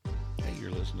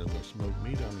You're listening to Smoke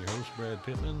Meat. I'm your host, Brad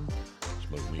Pittman.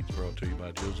 Smoke Meat's brought to you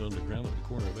by Joe's Underground at the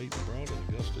corner of 8th and Broad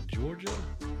in Augusta, Georgia,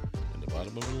 in the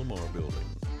bottom of the Lamar building.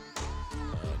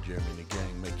 Jeremy and the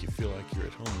gang make you feel like you're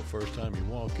at home the first time you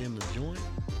walk in the joint.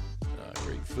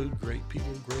 Great food, great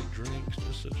people, great drinks,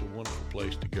 just such a wonderful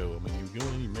place to go. I mean, you go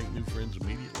in, you make new friends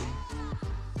immediately,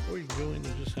 or you can go in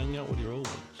and just hang out with your old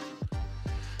ones.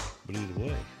 But either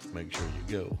way, make sure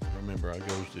you go. Remember, I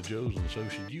goes to Joe's and so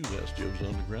should you. That's Joe's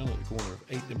Underground at the corner of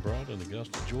 8th and Broad in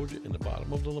Augusta, Georgia, in the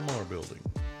bottom of the Lamar building.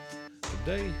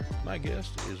 Today, my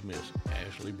guest is Miss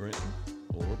Ashley Brenton,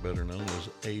 or better known as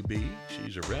AB.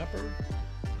 She's a rapper.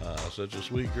 Such a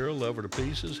sweet girl, love her to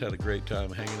pieces. Had a great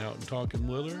time hanging out and talking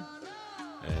with her.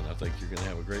 And I think you're going to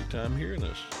have a great time hearing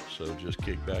us. So just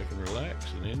kick back and relax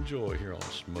and enjoy here on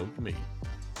Smoked Meat.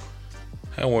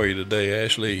 How are you today,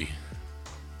 Ashley?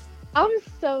 I'm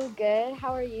so good.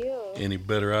 How are you? Any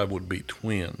better, I would be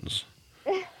twins.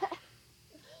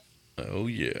 Oh,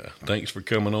 yeah. Thanks for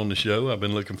coming on the show. I've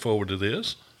been looking forward to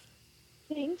this.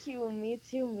 Thank you. Me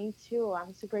too. Me too.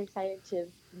 I'm super excited to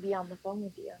be on the phone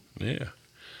with you. Yeah.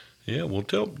 Yeah. Well,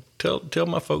 tell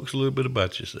my folks a little bit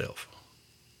about yourself.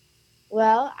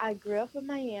 Well, I grew up in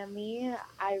Miami.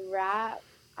 I rap.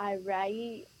 I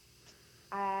write.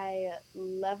 I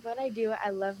love what I do. I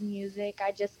love music.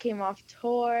 I just came off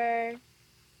tour,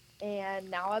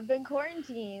 and now I've been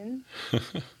quarantined.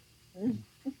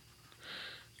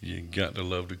 You got to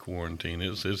love the quarantine.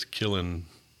 It's killing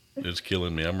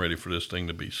me. I'm ready for this thing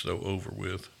to be so over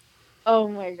with. Oh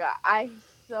my God. I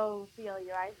so feel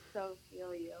you. I so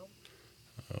feel you.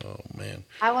 Oh man.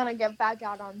 I want to get back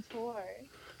out on tour.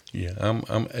 Yeah,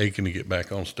 I'm aching to get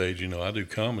back on stage. You know, I do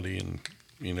comedy, and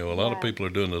a lot of Yeah. people are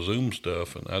doing the Zoom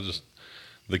stuff, and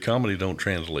the comedy don't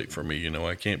translate for me.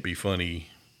 I can't be funny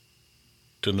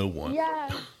to no one. Yeah.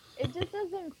 It just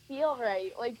doesn't feel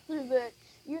right. Like through the,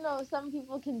 some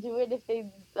people can do it if they've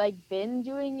like been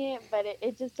doing it, but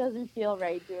it just doesn't feel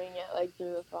right doing it like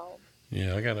through the phone.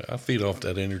 Yeah, I feed off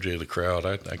that energy of the crowd.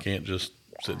 I can't just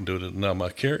sit and do it. Now my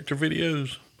character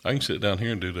videos, I can sit down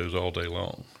here and do those all day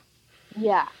long.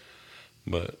 Yeah.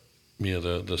 But yeah,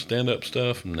 the stand up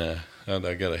stuff, nah, I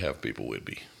gotta have people with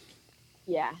me.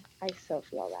 Yeah. I so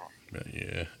feel that. But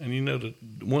yeah, and the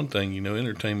one thing,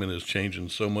 entertainment is changing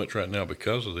so much right now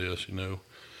because of this.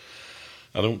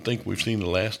 I don't think we've seen the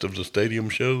last of the stadium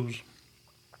shows,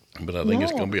 but I think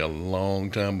it's going No. to be a long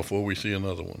time before we see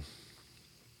another one.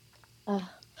 Uh,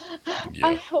 I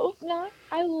Yeah, hope not.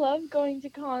 I love going to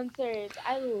concerts.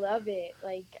 I love it.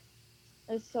 Like,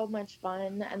 it's so much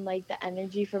fun and like the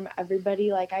energy from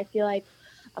everybody. Like, I feel like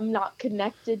I'm not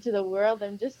connected to the world.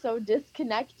 I'm just so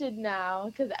disconnected now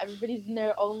because everybody's in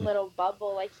their own little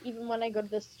bubble. Like, even when I go to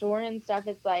the store and stuff,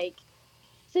 it's like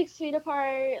 6 feet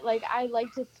apart. Like, I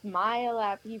like to smile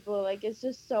at people. Like, it's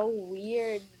just so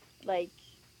weird. Like,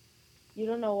 you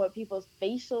don't know what people's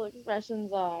facial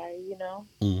expressions are.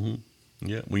 hmm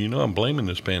yeah. Well, I'm blaming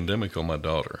this pandemic on my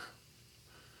daughter.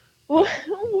 Uh,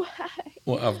 Why?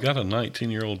 well, I've got a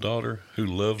 19-year-old daughter who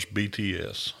loves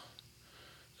BTS,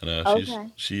 and Okay.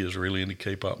 she is really into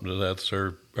K-pop. That's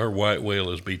her white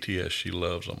whale is BTS. She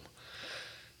loves them.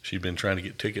 She's been trying to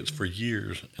get tickets for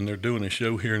years, and they're doing a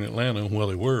show here in Atlanta. Well,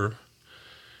 they were,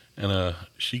 and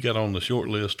she got on the short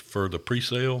list for the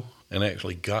pre-sale and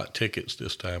actually got tickets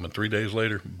this time. And 3 days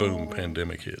later, boom, Oh,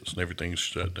 pandemic hits and everything's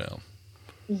shut down.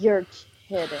 you're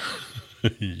kidding.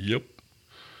 Yep,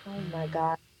 Oh my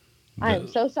God. I am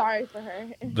that so sorry for her.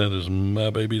 that is my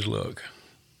baby's luck.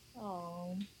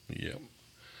 Oh. Yep,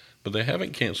 but they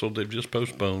haven't canceled. They've just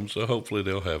postponed, so hopefully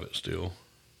they'll have it still.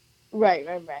 Right,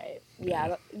 right, right.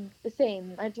 Yeah. Yeah, the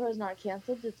same. My tour's not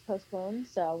canceled, it's postponed.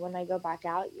 So when I go back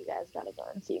out, you guys gotta go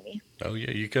and see me. Oh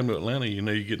yeah, you come to Atlanta,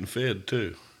 you're getting fed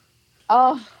too.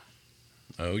 Oh,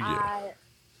 Oh yeah. I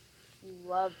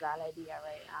love that idea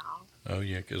Oh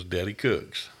yeah, 'cause Daddy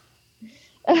cooks.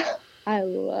 right now. I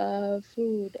love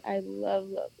food. I love,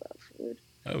 love, love food.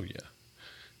 Oh yeah.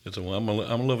 I'm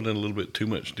loving it a little bit too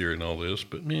much during all this,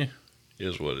 but meh,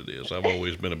 is what it is. I've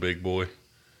always been a big boy.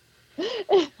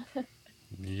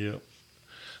 Yep.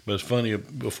 But it's funny.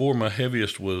 Before my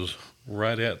heaviest was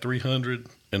right at 300,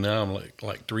 and now I'm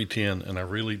like 310. And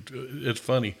it's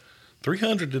funny.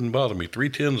 300 didn't bother me.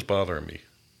 310's bothering me.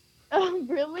 Oh,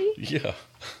 really? Yeah.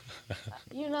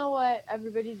 You know what?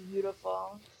 Everybody's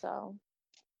beautiful. So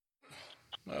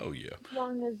Oh yeah. as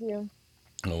long as you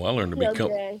Oh, feel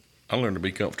good. I learned to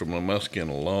be comfortable in my skin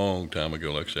a long time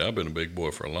ago. Like I say, I've been a big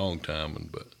boy for a long time,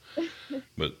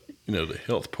 but the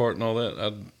health part and all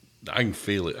that, I can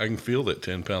feel it. I can feel that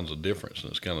 10 pounds of difference,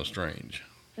 and it's kind of strange.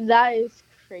 That is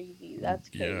crazy. That's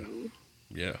Yeah. crazy.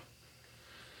 Yeah.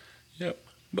 Yep.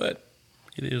 But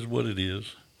It is what it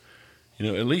is.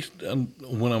 At least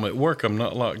when I'm at work, I'm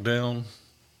not locked down.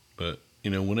 But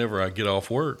whenever I get off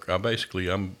work,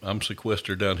 I'm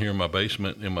sequestered down here in my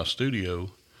basement in my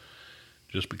studio,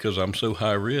 just because I'm so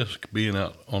high risk being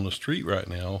out on the street right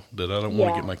now that I don't want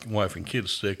to Yeah. get my wife and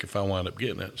kids sick if I wind up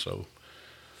getting it. So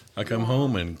I come Yeah.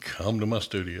 home and come to my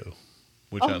studio,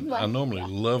 which Oh I my normally god.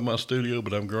 love my studio,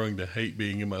 but I'm growing to hate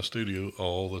being in my studio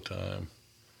all the time.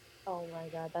 Oh my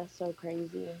god, that's so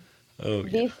crazy. Oh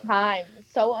yeah, These times,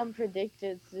 so unpredicted.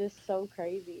 It's just so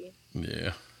crazy.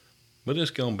 yeah. But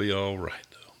it's gonna be all right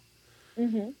though.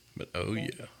 Mhm. But oh Yeah.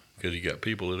 yeah, because you got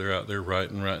people that are out there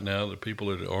writing right now, the people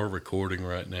that are recording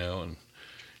right now, and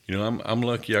I'm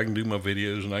lucky I can do my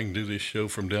videos and I can do this show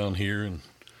from down here. And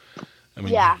I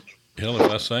mean, Yeah. hell, if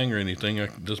I sang or anything,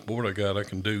 this board I got, I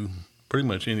can do pretty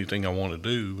much anything I want to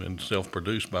do and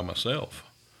self-produce by myself.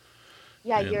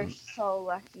 Yeah, you're And so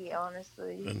lucky,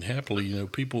 honestly. and happily,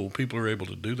 people are able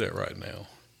to do that right now.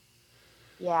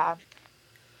 Yeah.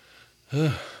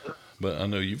 But I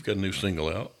know you've got a new single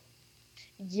out.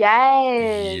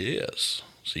 Yes. Yes.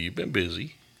 So you've been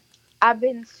busy. I've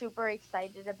been super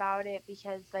excited about it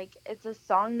because like it's a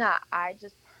song that I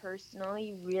just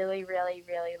personally really really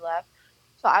really love.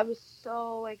 So I was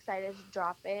so excited to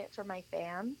drop it for my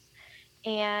fans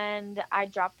and I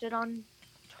dropped it on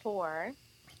tour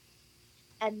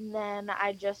and then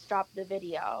I just dropped the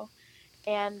video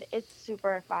and it's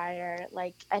super fire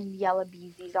like and Yella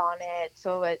Beezy's on it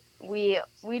so we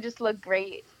just look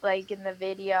great like in the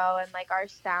video and like our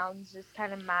sounds just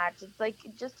kind of match. It's like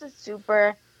just a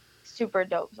super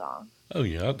dope song. Oh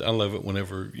yeah, I love it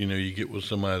whenever you get with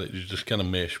somebody that you just kind of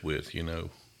mesh with. You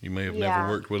may have never Yeah.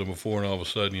 worked with them before, and all of a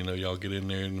sudden, y'all get in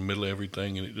there in the middle of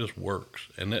everything, and it just works.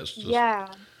 And that's just,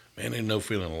 Yeah. man, there's no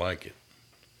feeling like it.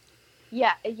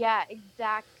 Yeah,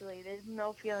 exactly. There's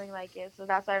no feeling like it. So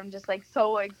that's why I'm just like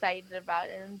so excited about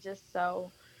it and just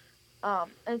so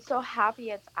and so happy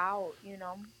it's out.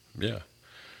 Yeah,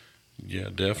 yeah,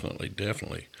 definitely,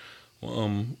 definitely.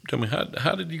 Well, tell me,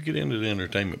 how did you get into the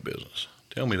entertainment business?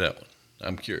 Tell me that one.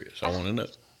 I'm curious. I want to know.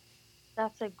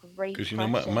 That's a great Because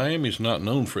question. Miami's not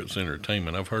known for its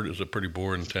entertainment. I've heard it's a pretty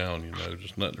boring town.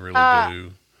 Just nothing to really Uh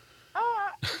do. uh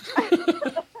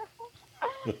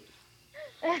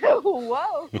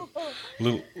Whoa.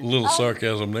 Little Um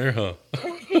sarcasm there, huh?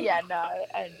 yeah, no,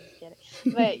 I'm just kidding.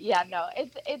 But yeah, no.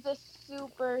 It's a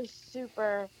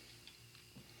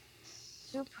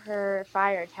super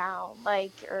fire town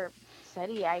like or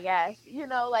city, I guess.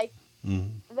 Like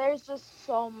Hmm. there's just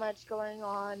so much going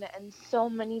on and so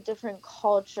many different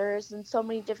cultures and so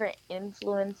many different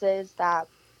influences that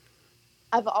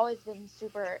I've always been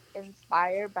super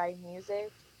inspired by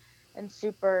music and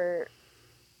super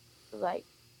like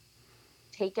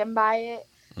taken by it.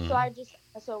 So Hmm.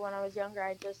 when I was younger,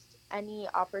 I just any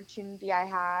opportunity I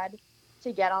had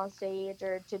to get on stage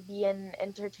or to be in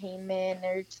entertainment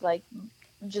or to like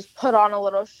just put on a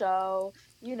little show,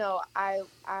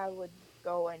 I would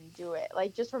go and do it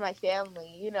like just for my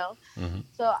family. Hmm.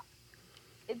 So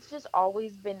it's just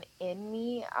always been in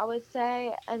me, I would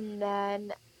say. And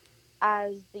then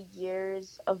as the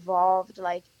years evolved,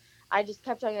 like I just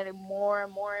kept on getting more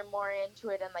and more and more into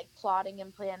it and like plotting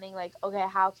and planning like, okay,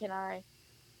 how can I,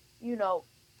 you know,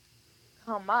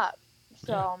 come up?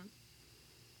 Yeah. So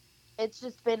it's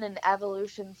just been an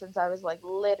evolution since I was like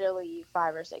literally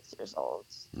 5 or 6 years old.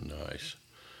 Nice.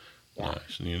 Yeah.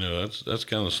 Nice. And that's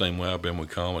kind of the same way I've been with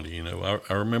comedy.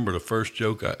 I remember the first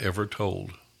joke I ever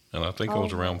told, and I think I Oh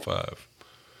was my, around 5.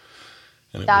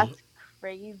 And it was, that's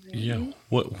yeah, crazy.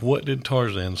 what did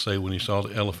Tarzan say when he saw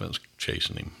the elephants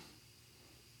chasing him?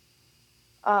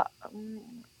 Uh,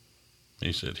 um,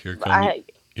 He said, I,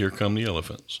 here come the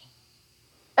elephants."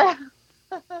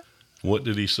 What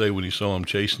did he say when he saw him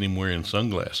chasing him wearing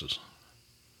sunglasses?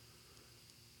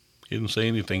 He didn't say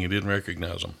anything. He didn't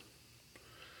recognize them.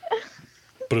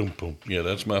 Boom, boom. Yeah,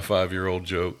 that's my 5-year-old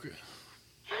joke.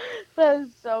 that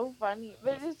is so funny,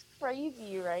 but it's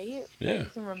crazy, right? That Yeah. you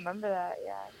can remember that.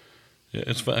 Yeah. Yeah,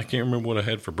 it's fine. I can't remember what I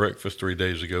had for breakfast 3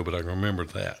 days ago, but I remember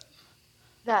that.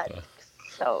 That's Uh,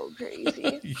 so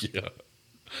crazy. yeah.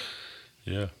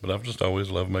 Yeah. But I've just always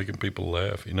loved making people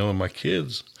laugh. And my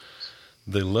kids,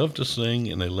 they love to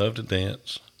sing and they love to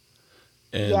dance.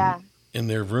 And Yeah. in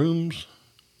their rooms,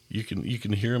 you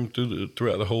can hear them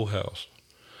throughout the whole house.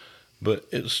 But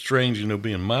it's strange,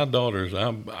 being my daughters.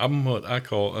 I'm what I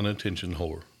call an attention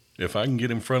whore. If I can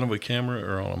get in front of a camera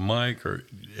or on a mic or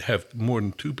have more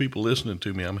than 2 people listening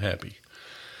to me, I'm happy.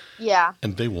 Yeah.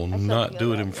 And they will I so not feel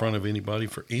do it that. in Yeah. front of anybody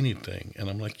for anything. And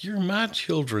I'm like, you're my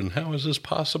children. How is this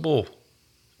possible?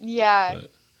 Yeah.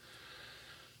 But,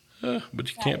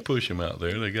 but you That can't is push them so out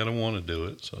there. They got to want to do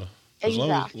it. So As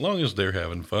Exactly. long as they're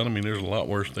having fun. I mean, there's a lot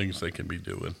worse things they can be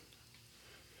doing.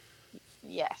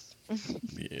 Yes.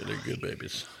 Yeah, they're good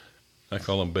babies. I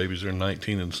call them babies. They're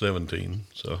 19 and 17.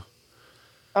 So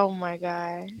Oh my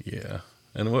god. yeah.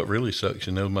 And what really sucks,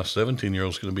 my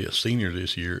 17-year-old's going to be a senior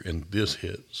this year, and this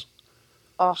hits.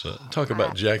 Oh, So talk I,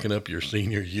 about jacking up your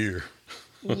senior year.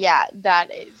 yeah,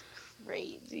 that is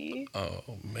crazy. Oh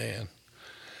man.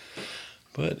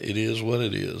 But it is what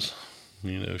it is.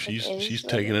 It She's is what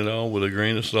taking it it is. all with a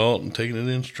grain of salt and taking it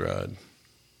in stride.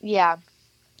 Yeah,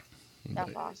 But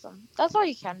that's awesome. That's all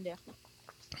you can do.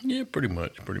 yeah, pretty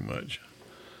much.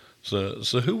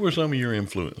 So who were some of your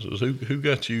influences? Who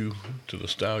got you to the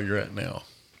style you're at now?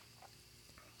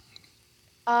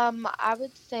 I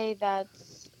would say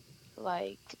that's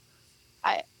like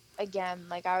I again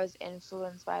like I was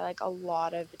influenced by like a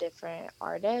lot of different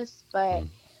artists, but Mm,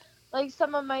 like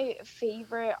some of my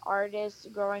favorite artists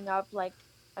growing up, like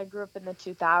I grew up in the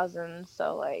 2000s,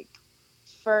 so like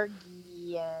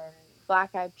Fergie and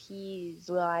Black Eyed Peas,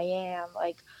 Will I Am,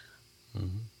 like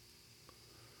mm,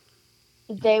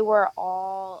 they were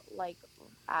all like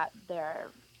at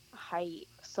their height.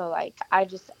 So like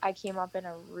I came up in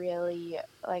a really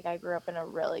like I grew up in a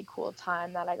really cool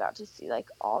time that I got to see like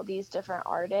all these different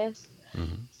artists.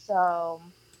 mm. So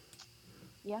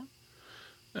yeah.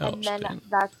 And then Outstanding.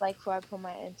 that's like who I pull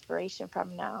my inspiration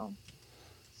from now.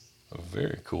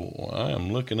 Very cool. I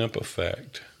am looking up a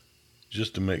fact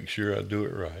just to make sure I do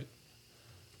it right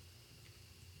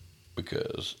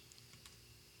because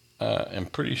I am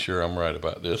pretty sure I'm right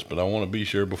about this, but I want to be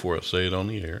sure before I say it on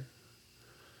the air.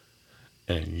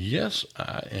 And yes,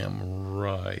 I am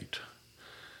right.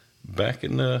 Back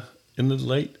in the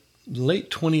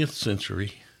late 20th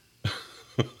century,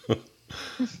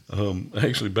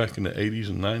 actually back in the 80s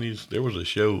and 90s, there was a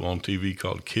show on TV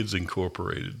called Kids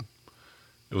Incorporated.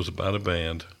 It was about a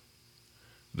band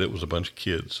that was a bunch of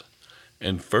kids.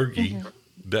 And Fergie, Hmm.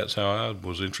 that's how I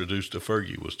was introduced to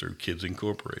Fergie, was through Kids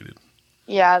Incorporated.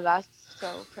 Yeah, that's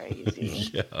so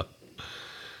crazy. Yeah.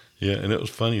 Yeah, and it was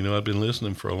funny, I'd been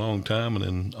listening for a long time, and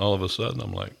then all of a sudden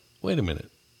I'm like, wait a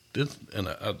minute. And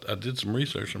I did some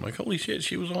research. I'm like, holy shit,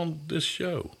 she was on this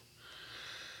show.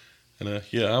 And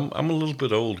yeah, I'm a little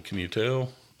bit old, can you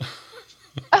tell?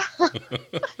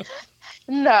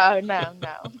 No, no,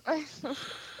 no.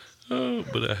 Oh,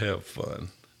 but I have fun.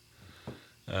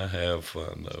 I have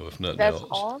fun, though, if nothing That's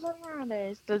else. all that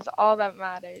matters. That's all that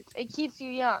matters. It keeps you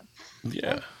young.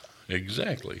 Yeah,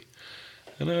 exactly.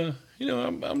 And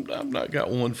I'm not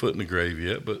got one foot in the grave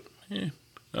yet, but yeah,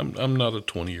 I'm not a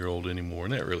 20-year-old anymore,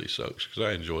 and that really sucks because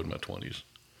I enjoyed my 20s.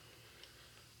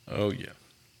 Oh yeah,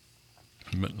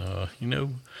 but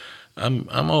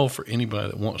I'm all for anybody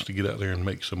that wants to get out there and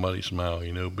make somebody smile.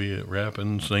 Be it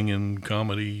rapping, singing,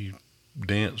 comedy,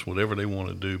 dance, whatever they want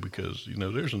to do, because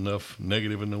there's enough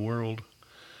negative in the world,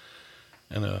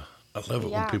 and I love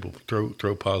it when Yeah. people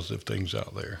throw positive things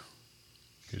out there.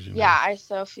 Because Yeah, I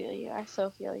so feel you. I so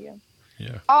feel you.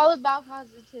 yeah, All about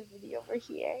positivity over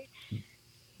here.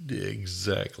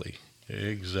 exactly,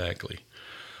 exactly.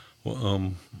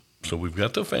 Well, so we've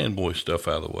got the fanboy stuff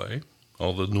out of the way.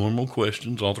 All the normal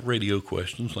questions, all the radio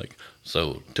questions, like,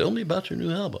 so tell me about your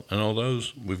new album, and all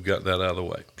those, we've got that out of the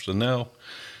way. So now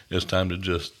it's time to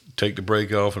just take the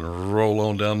brake off and roll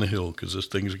on down the hill because this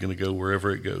thing's going to go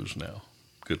wherever it goes now.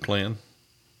 Good plan?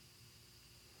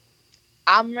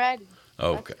 I'm ready.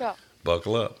 Let's Okay. go.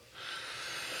 Buckle up.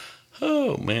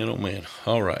 Oh, man, oh, man.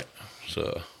 All right.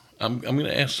 So I'm going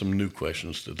to ask some new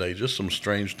questions today. Just some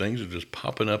strange things are just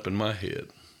popping up in my head.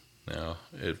 Now,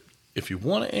 if you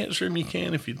want to answer them, you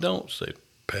can. If you don't, say,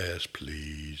 pass,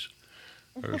 please,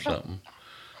 or something.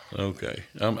 Okay.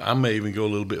 I may even go a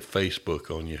little bit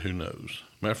Facebook on you. Who knows?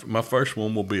 My first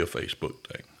one will be a Facebook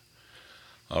thing.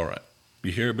 All right.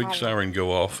 You hear a big All right. siren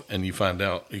go off, and you find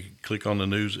out, you click on the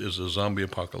news, is a zombie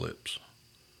apocalypse.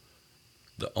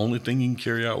 The only thing you can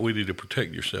carry out with you to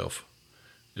protect yourself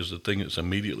is the thing that's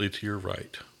immediately to your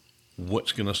right.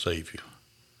 What's going to save you?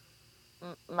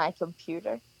 My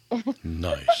computer.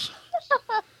 Nice.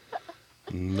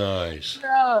 Nice.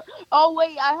 No. Oh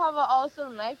wait, I have also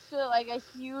next to it like a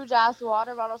huge ass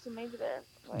water bottle. So maybe they're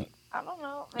like I don't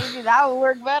know. Maybe that would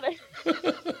work better.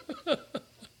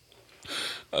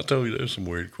 I told you there's some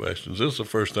weird questions. This is the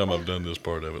first time I've done this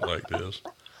part of it like this.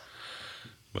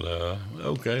 But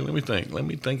okay, let me think. Let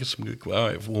me think of some good. All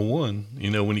right, well, one,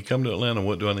 when you come to Atlanta,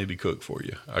 what do I need to cook for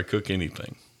you? I cook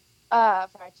anything.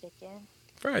 Fried chicken.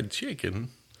 Fried chicken,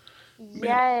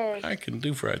 man, Yes. I can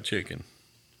do fried chicken.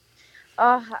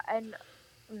 And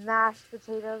mashed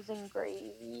potatoes and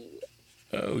gravy.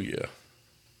 Oh yeah,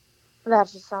 That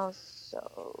just sounds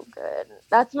so good.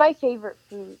 That's my favorite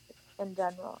food. in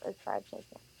general is fried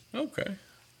chicken. Okay.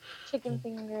 Chicken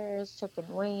fingers, chicken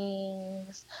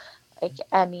wings, like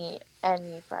any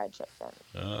fried chicken.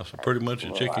 So I pretty just much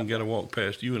a chicken love got to walk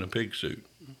past you in a pig suit.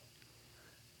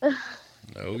 it.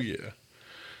 Oh yeah.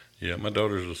 Yeah, my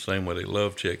daughters are the same way. They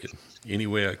love chicken. Any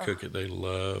way I Oh, cook it, they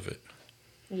love it.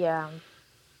 yeah,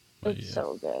 But it's yeah.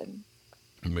 so good.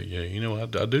 But yeah,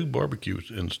 I do barbecue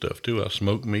and stuff too. I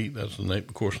smoke meat. That's the name,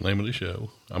 of course, the name of the show.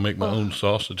 I make my own Oh,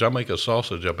 sausage. I make a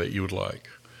sausage I bet you would like.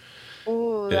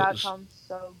 ooh, that It's sounds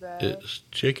so good. it's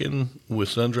chicken with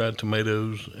sun-dried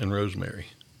tomatoes and rosemary.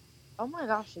 Oh my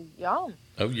gosh, yum.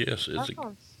 Oh yes, That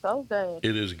sounds so good.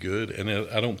 it is good, and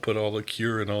I don't put all the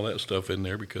cure and all that stuff in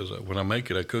there because when I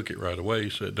make it, I cook it right away,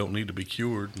 so it don't need to be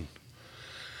cured. And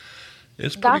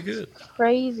it's pretty That's good.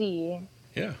 crazy.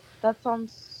 Yeah, That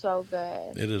sounds so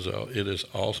good. it is. It is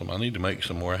awesome. I need to make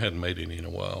some more. I hadn't made any in a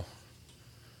while,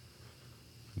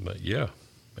 but yeah.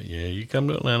 But yeah, you come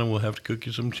to Atlanta, we'll have to cook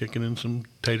you some chicken and some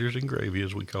taters and gravy,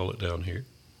 as we call it down here.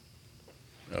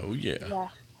 Oh yeah, Yeah,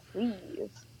 please.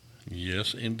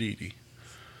 yes indeedy.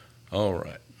 All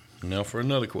right, now for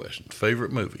another question.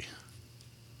 Favorite movie?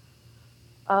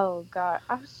 Oh God,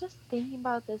 I was just thinking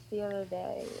about this the other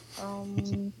day.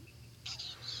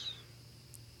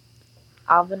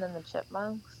 Alvin and the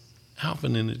Chipmunks.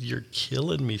 Alvin and you're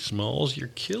killing me, Smalls. You're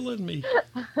killing me.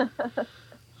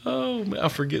 Oh, man, I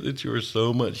forget that you are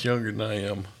so much younger than I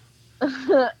am.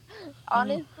 Oh.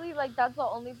 Honestly, like that's the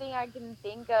only thing I can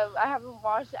think of. I haven't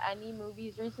watched any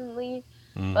movies recently,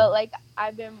 Mm. but like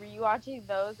I've been rewatching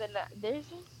those, and they're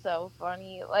just so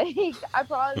funny. Like I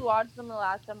probably watched them the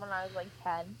last time when I was like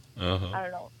 10. Uh-huh. I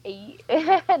don't know, 8,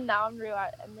 and now I'm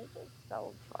rewatching, and they're just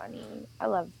so funny. I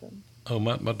love them. Oh,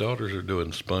 my daughters are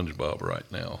doing SpongeBob right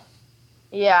now.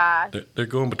 Yeah. They're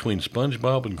going between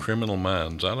SpongeBob and Criminal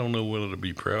Minds. I don't know whether to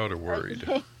be proud or worried.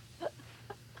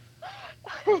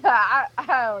 I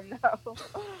don't know.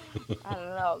 I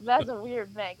don't know. That's a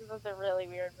weird mix. That's a really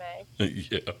weird mix.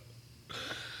 Yeah,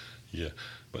 yeah.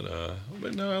 But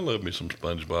no, I love me some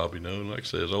SpongeBob. Like I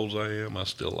say, as old as I am, I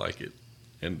still like it.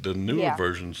 And the newer Yeah.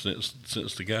 version,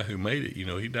 since the guy who made it,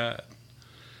 he died.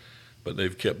 But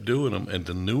they've kept doing them, and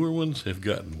the newer ones have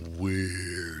gotten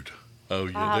weird. Oh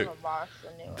yeah, I haven't watched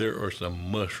the new there one. are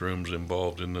some mushrooms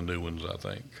involved in the new ones, I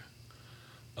think.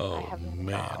 I Oh have man,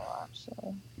 not watched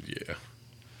it. yeah.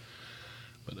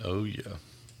 But oh yeah,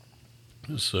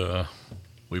 it's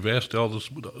we've asked all this,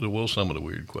 well, some of the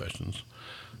weird questions.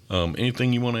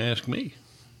 Anything you want to ask me?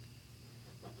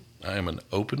 I am an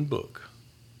open book.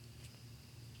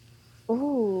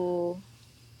 Ooh.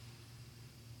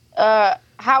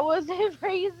 How was it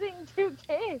raising 2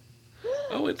 kids?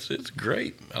 Oh, it's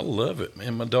great. I love it,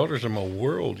 man. My daughters are my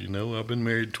world. I've been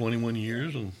married 21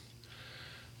 years, and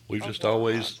we've Oh just God.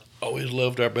 always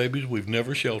loved our babies. We've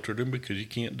never sheltered them because you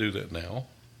can't do that now.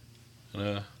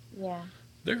 And Yeah.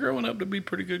 they're growing up to be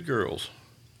pretty good girls.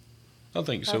 I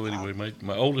think so That's anyway. awesome.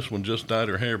 My oldest one just dyed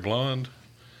her hair blonde,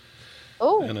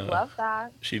 Oh, and love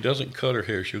that. she doesn't cut her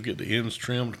hair. She'll get the ends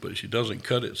trimmed, but she doesn't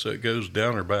cut it so it goes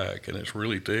down her back, and it's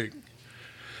really thick.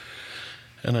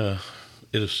 And it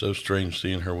is so strange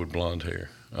seeing her with blonde hair.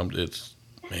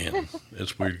 Man,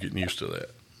 it's weird getting used to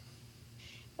that.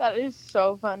 That is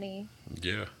so funny.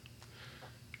 Yeah,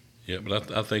 yeah.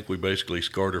 But I think we basically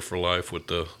scarred her for life with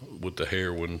the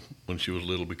hair when she was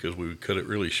little because we would cut it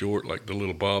really short, like the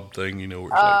little bob thing, where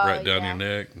it's like right down your Yeah.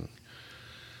 neck. And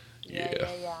Yeah,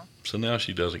 yeah. yeah, So now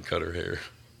she doesn't cut her hair.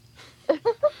 yeah.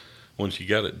 When she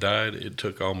got it dyed, it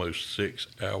took almost 6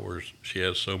 hours. She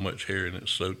has so much hair and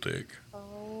it's so thick.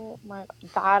 Oh my,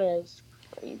 that is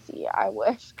crazy. I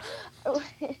wish.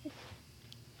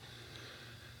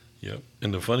 Yep.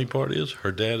 And the funny part is,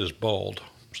 her dad is bald.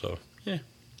 So, yeah.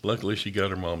 Luckily, she got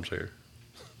her mom's hair.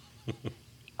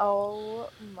 Oh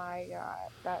my God,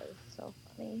 that is so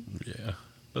funny. Yeah.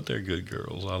 But they're good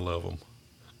girls. I love them.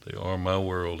 They are my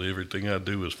world. Everything I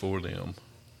do is for them.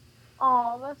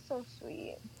 Oh, that's so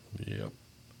sweet. Yep.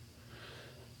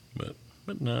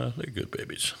 But no, they're good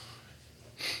babies.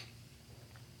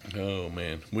 Oh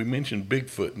man, we mentioned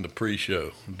Bigfoot in the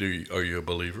pre-show. Are you a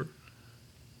believer?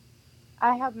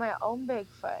 I have my own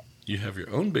Bigfoot. You have your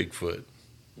own Bigfoot.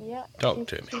 Yeah, Talk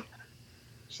to me.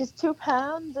 she's 2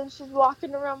 pounds and she's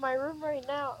walking around my room right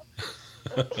now.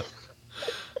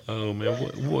 Oh man,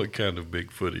 what kind of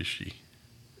Bigfoot is she?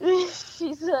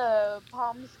 She's a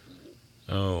Pomsky.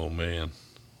 Oh man.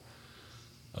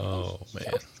 And Oh she's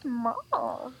man. so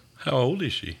small. How old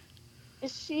is she?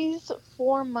 She's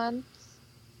 4 months,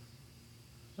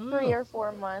 3 Oh, or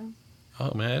 4 months.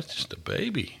 oh man, that's just a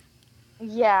baby.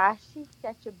 Yeah, she's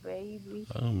such a baby.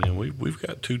 Oh man, we've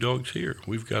got two dogs here.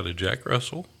 We've got a Jack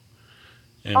Russell,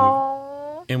 and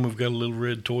Oh, And we've got a little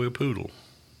red toy poodle.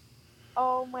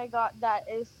 Oh my god, that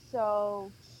is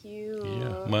so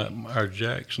Yeah, cute. our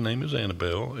Jack's name is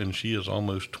Annabelle, and she is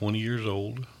almost 20 years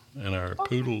old. And our Oh my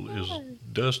poodle is god.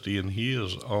 Dusty, and he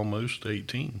is almost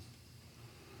 18.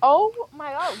 Oh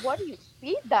my god, what do you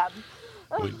feed them?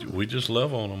 We just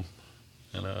love on them,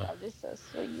 and That is so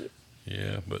sweet.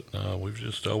 yeah, but we've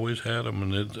just always had them,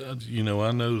 and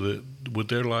I know that with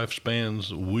their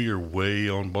lifespans, we are way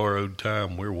on borrowed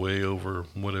time. We're way over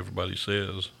what everybody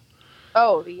says.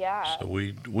 Oh yeah. So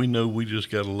we know we just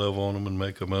got to love on them and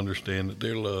make them understand that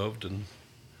they're loved, and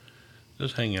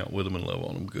just hang out with them and love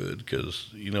on them good. Because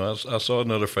I saw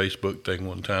another Facebook thing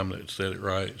one time that said it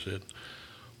right. It said,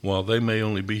 while they may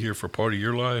only be here for part of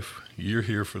your life, you're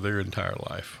here for their entire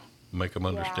life. Make them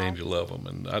Yeah. understand you love them,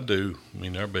 and I do. I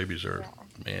mean, our babies are, Yeah.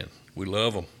 man, we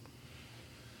love them.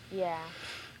 Yeah.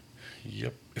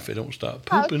 Yep. If they don't stop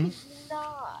How could pooping, you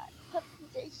not?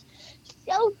 They're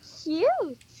so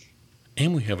cute.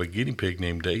 and we have a guinea pig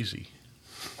named Daisy.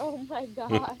 Oh my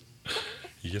god.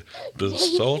 Yeah, the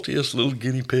saltiest little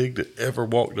guinea pig that ever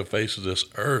walked the face of this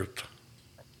earth.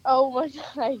 Oh my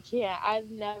god, I can't. I've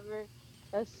never.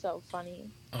 That's so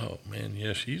funny. Oh man,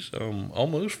 yeah, she's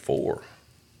almost 4.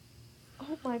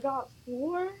 Oh my god,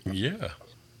 4? Yeah,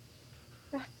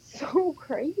 That's so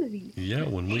crazy. yeah.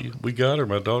 When we got her,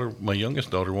 my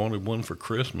youngest daughter wanted one for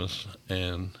Christmas,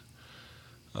 and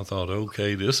I thought,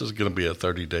 okay, this is gonna be a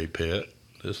 30-day pet.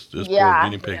 This poor Yeah,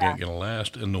 guinea pig yeah. ain't gonna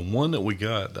last. And the one that we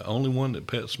got, the only one that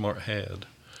PetSmart had,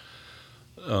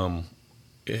 um,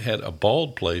 it had a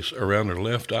bald place around her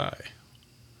left eye,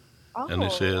 and they Oh.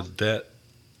 said that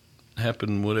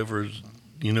happened whatever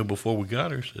before we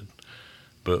got her. Said,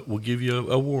 but we'll give you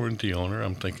a warranty on her.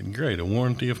 I'm thinking, great, a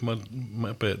warranty if my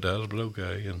pet dies, but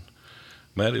okay. And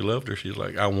Maddie loved her. She's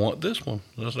like, I want this one.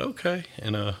 And I said, okay.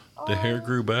 And the hair Oh,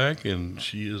 grew back, and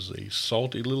she is a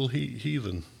salty little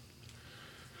heathen.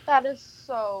 that is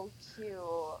so cute.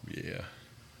 Yeah.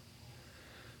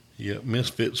 Yeah,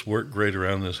 misfits work great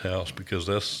around this house because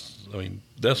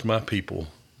that's my people.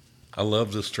 I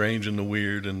love the strange and the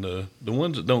weird and the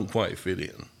ones that don't quite fit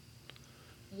in.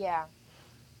 Yeah,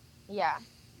 yeah.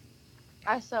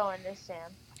 I so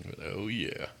understand. But, oh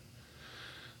yeah,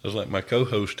 it's like my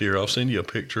co-host here. I'll send you a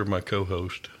picture of my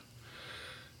co-host.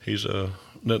 He's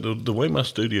now the way my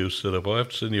studio's set up. I'll have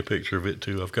to send you a picture of it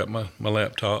too. I've got my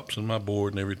laptops and my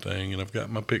board and everything, and I've got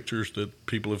my pictures that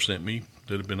people have sent me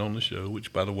that have been on the show.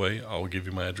 Which, by the way, I'll give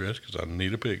you my address because I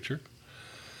need a picture.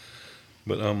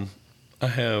 But I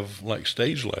have like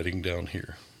stage lighting down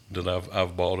here that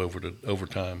I've bought over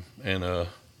time, and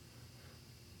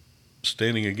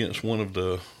standing against one of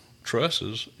the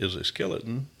trusses is a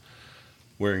skeleton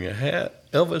wearing a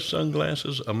hat, Elvis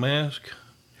sunglasses, a mask,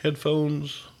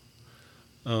 headphones,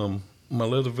 my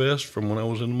leather vest from when I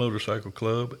was in the motorcycle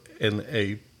club, and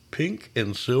a pink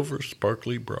and silver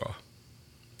sparkly bra.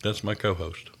 That's my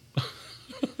co-host.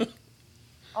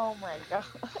 Oh my god.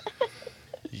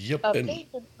 Yep, A and pink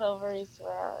and silver as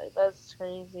well. That's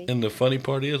crazy. and the funny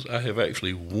part is I have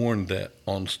actually worn that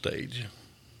on stage.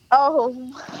 Oh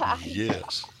my.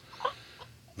 Yes.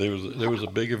 There was a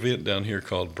big event down here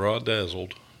called Bra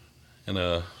Dazzled, and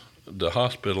the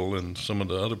hospital and some of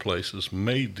the other places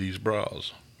made these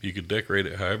bras. You could decorate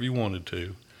it however you wanted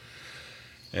to.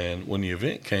 And when the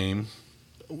event came,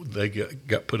 they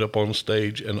got put up on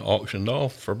stage and auctioned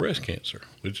off for breast cancer,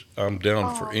 which I'm down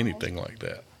for Oh. anything like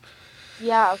that.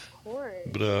 Yeah, of course.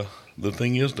 But the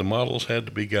thing is, the models had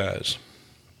to be guys,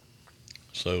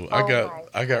 so I Oh got my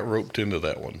I got gosh. roped into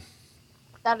that one,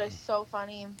 That is so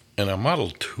funny. and I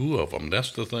modeled 2 of them.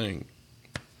 That's the thing.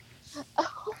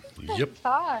 Oh my Yep.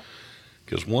 god.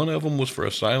 Because one of them was for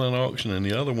a silent auction, and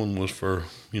the other one was for,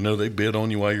 they bid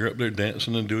on you while you're up there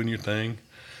dancing and doing your thing.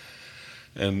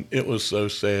 And it was so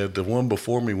sad. The one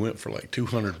before me went for like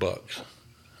 $200.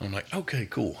 I'm like, okay,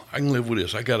 cool. I can live with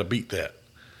this. I got to beat that.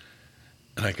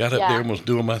 And I got up there Yeah. and was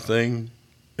doing my thing,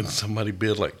 and somebody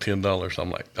bid like $10.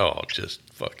 I'm like, oh, just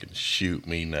fucking shoot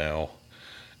me now.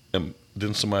 And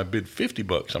then somebody bid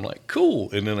 $50. I'm like, cool.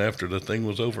 And then after the thing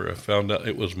was over, I found out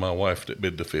it was my wife that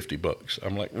bid the $50.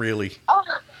 I'm like, really? Oh.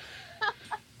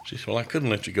 She said, well, I couldn't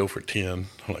let you go for 10.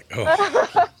 I'm like,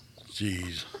 oh,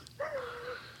 jeez.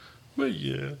 But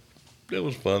yeah, it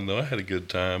was fun though. I had a good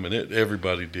time, and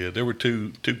everybody did. There were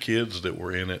two kids that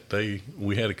were in it.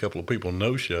 We had a couple of people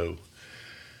no show,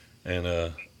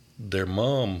 and their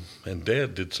mom and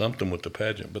dad did something with the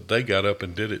pageant, but they got up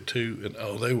and did it too. And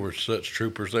oh, they were such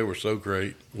troopers. They were so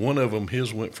great. One of them,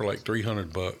 his went for like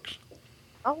 $300.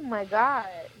 Oh my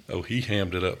god. Oh, he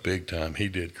hammed it up big time. He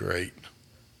did great.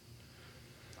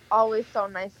 Always so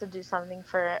nice to do something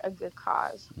for a good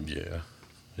cause. Yeah.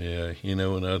 Yeah,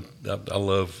 and I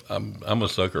love. I'm a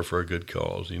sucker for a good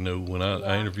cause. When I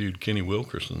Yeah. interviewed Kenny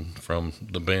Wilkerson from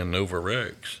the band Nova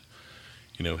Rex,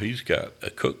 he's got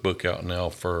a cookbook out now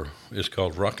it's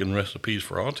called Rockin' Recipes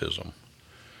for Autism,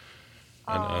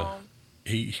 and Um.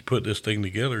 he put this thing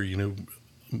together.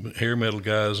 Hair metal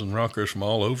guys and rockers from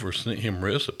all over sent him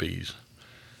recipes,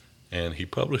 and he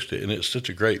published it, and it's such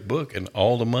a great book, and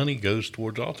all the money goes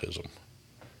towards autism.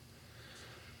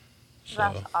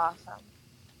 That's So, awesome.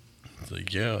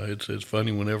 yeah, it's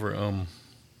funny whenever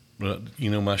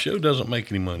my show doesn't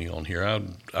make any money on here.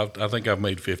 I think I've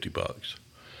made $50,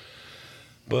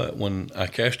 but when I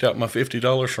cashed out my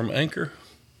 $50 from Anchor,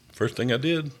 first thing I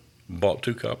did, bought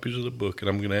 2 copies of the book, and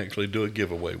I'm going to actually do a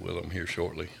giveaway with them here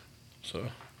shortly. So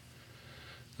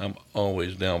I'm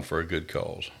always down for a good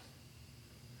cause.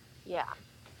 Yeah.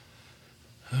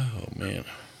 Oh man.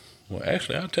 Well,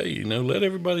 actually, I'll tell you, let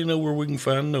everybody know where we can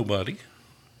find Nobody.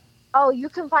 Oh, you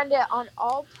can find it on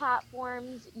all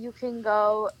platforms. You can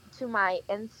go to my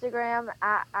Instagram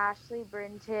at Ashley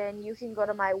Brinton. You can go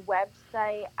to my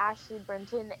website. Ashley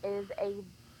Brinton is a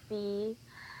B.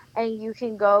 And you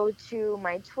can go to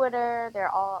my Twitter. They're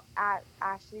all at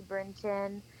Ashley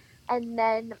Brinton. And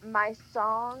then my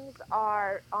songs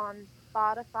are on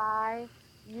Spotify,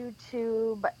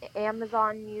 YouTube,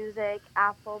 Amazon Music,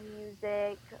 Apple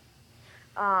Music,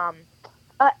 um,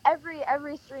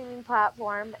 every streaming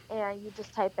platform. And you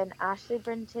just type in Ashley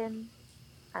Brinton,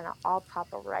 and I'll pop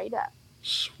it right up.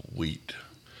 Sweet.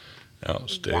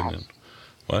 Yes. Outstanding.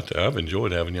 Well, I've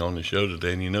enjoyed having you on the show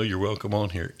today, and you're welcome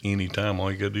on here anytime.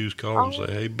 All you got to do is call and say, Oh,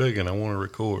 hey, Biggin, I want to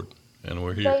record, and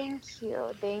we're here. thank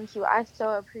you. Thank you. I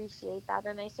so appreciate that.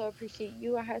 And I so appreciate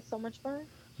you. I had so much fun.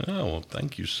 Oh, well,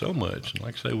 thank you so much. And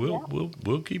like I say, we'll Yeah. we'll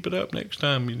we'll keep it up next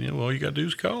time. All you got to do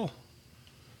is call.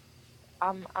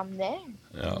 I'm there.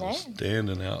 I'm there.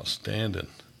 Outstanding, outstanding.